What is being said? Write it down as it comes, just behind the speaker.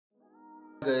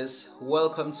Guys,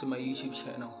 welcome to my YouTube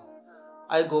channel.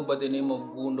 I go by the name of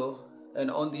Gundo, and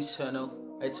on this channel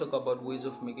I talk about ways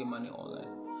of making money online.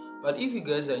 But if you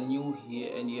guys are new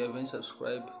here and you haven't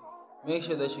subscribed, make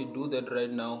sure that you do that right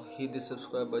now. Hit the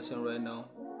subscribe button right now,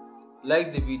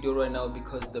 like the video right now,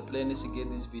 because the plan is to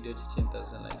get this video to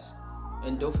 10,000 likes.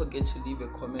 And don't forget to leave a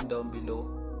comment down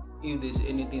below if there's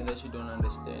anything that you don't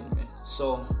understand, man.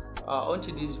 So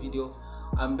onto this video,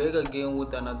 I'm back again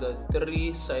with another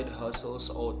 3 side hustles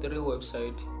or 3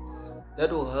 websites that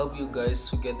will help you guys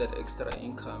to get that extra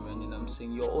income. And you know what I'm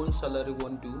saying, your own salary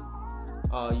won't do.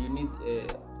 You need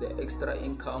the extra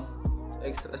income,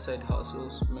 extra side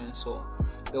hustles, man. So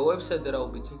the website that I'll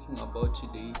be talking about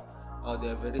today, they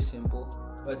are very simple,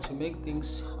 but to make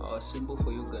things simple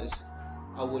for you guys,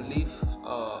 I will leave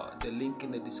the link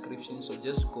in the description. So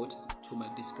just go to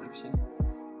my description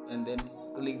and then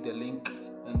click the link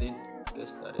and then get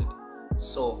started.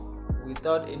 So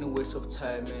without any waste of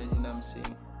time, man, you know what I'm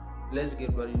saying, let's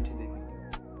get right into the video.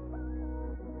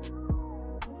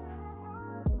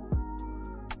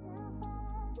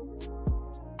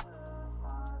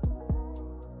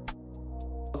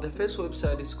 The first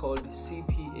website is called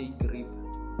CPA Grip.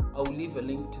 I will leave a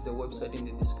link to the website in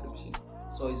the description.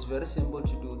 So it's very simple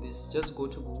to do this. Just go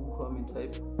to Google Chrome and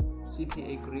type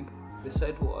CPA Grip. The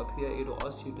site will appear. It will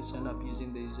ask you to sign up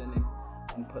using the username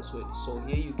and password. So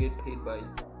here you get paid by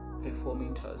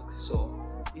performing tasks. So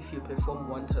if you perform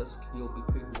 1 task, you'll be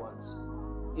paid once.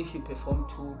 If you perform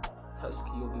 2 tasks,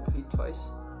 you'll be paid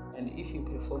twice. And if you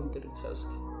perform 3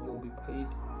 tasks, you'll be paid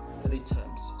 3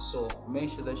 times. So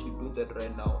make sure that you do that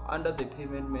right now. Under the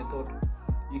payment method,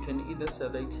 you can either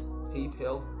select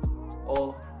PayPal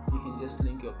or you can just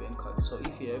link your bank card. So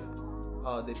if you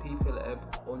have the PayPal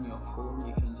app on your phone,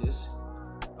 you can just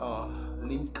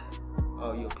link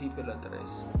your PayPal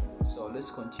address. So let's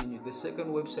continue. The second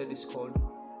website is called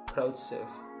CrowdSurf.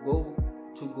 Go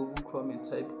to Google Chrome and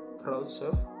type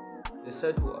CrowdSurf. The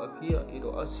site will appear. It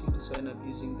will ask you to sign up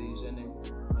using the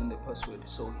username and the password.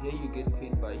 So here you get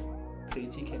paid by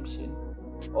creating caption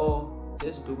or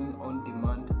just doing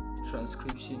on-demand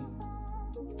transcription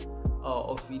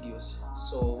of videos.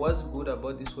 So what's good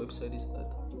about this website is that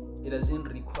it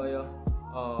doesn't require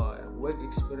work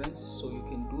experience, so you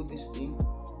can do this thing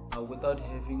without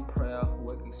having prior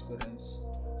work experience.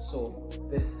 So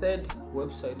the third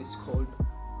website is called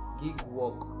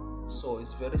GigWalk. So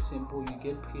it's very simple. You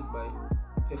get paid by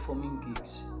performing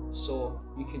gigs. So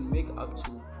you can make up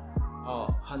to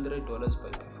 $100 by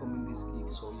performing this gig.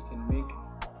 So you can make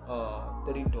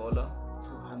 $30 to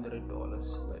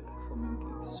 $100 by performing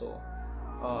gigs. So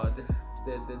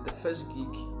the first gig,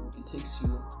 it takes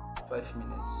you 5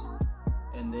 minutes,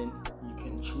 and then you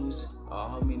can choose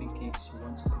how many gigs you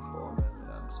want to perform. And you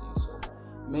know what I'm saying, so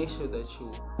make sure that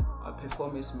you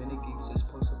perform as many gigs as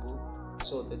possible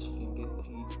so that you can get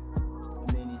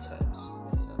paid many times. You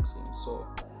know what I'm saying, so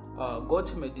go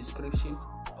to my description.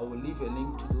 I will leave a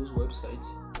link to those websites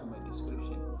in my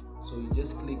description. So you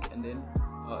just click and then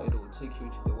it will take you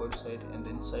to the website and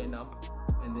then sign up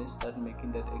and then start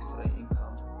making that extra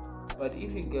income. But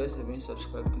if you guys haven't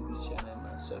subscribed to this channel,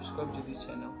 man, subscribe to this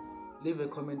channel. Leave a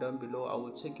comment down below. I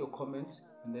will take your comments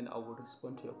and then I will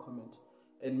respond to your comment.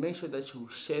 And make sure that you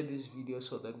share this video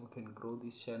so that we can grow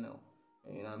this channel.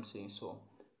 You know what I'm saying? So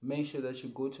make sure that you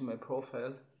go to my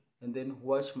profile and then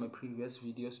watch my previous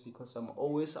videos, because I'm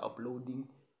always uploading.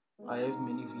 I have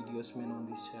many videos, man, on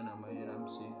this channel, man. You know what I'm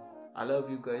saying? I love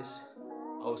you guys.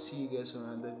 I'll see you guys on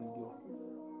another video.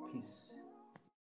 Peace.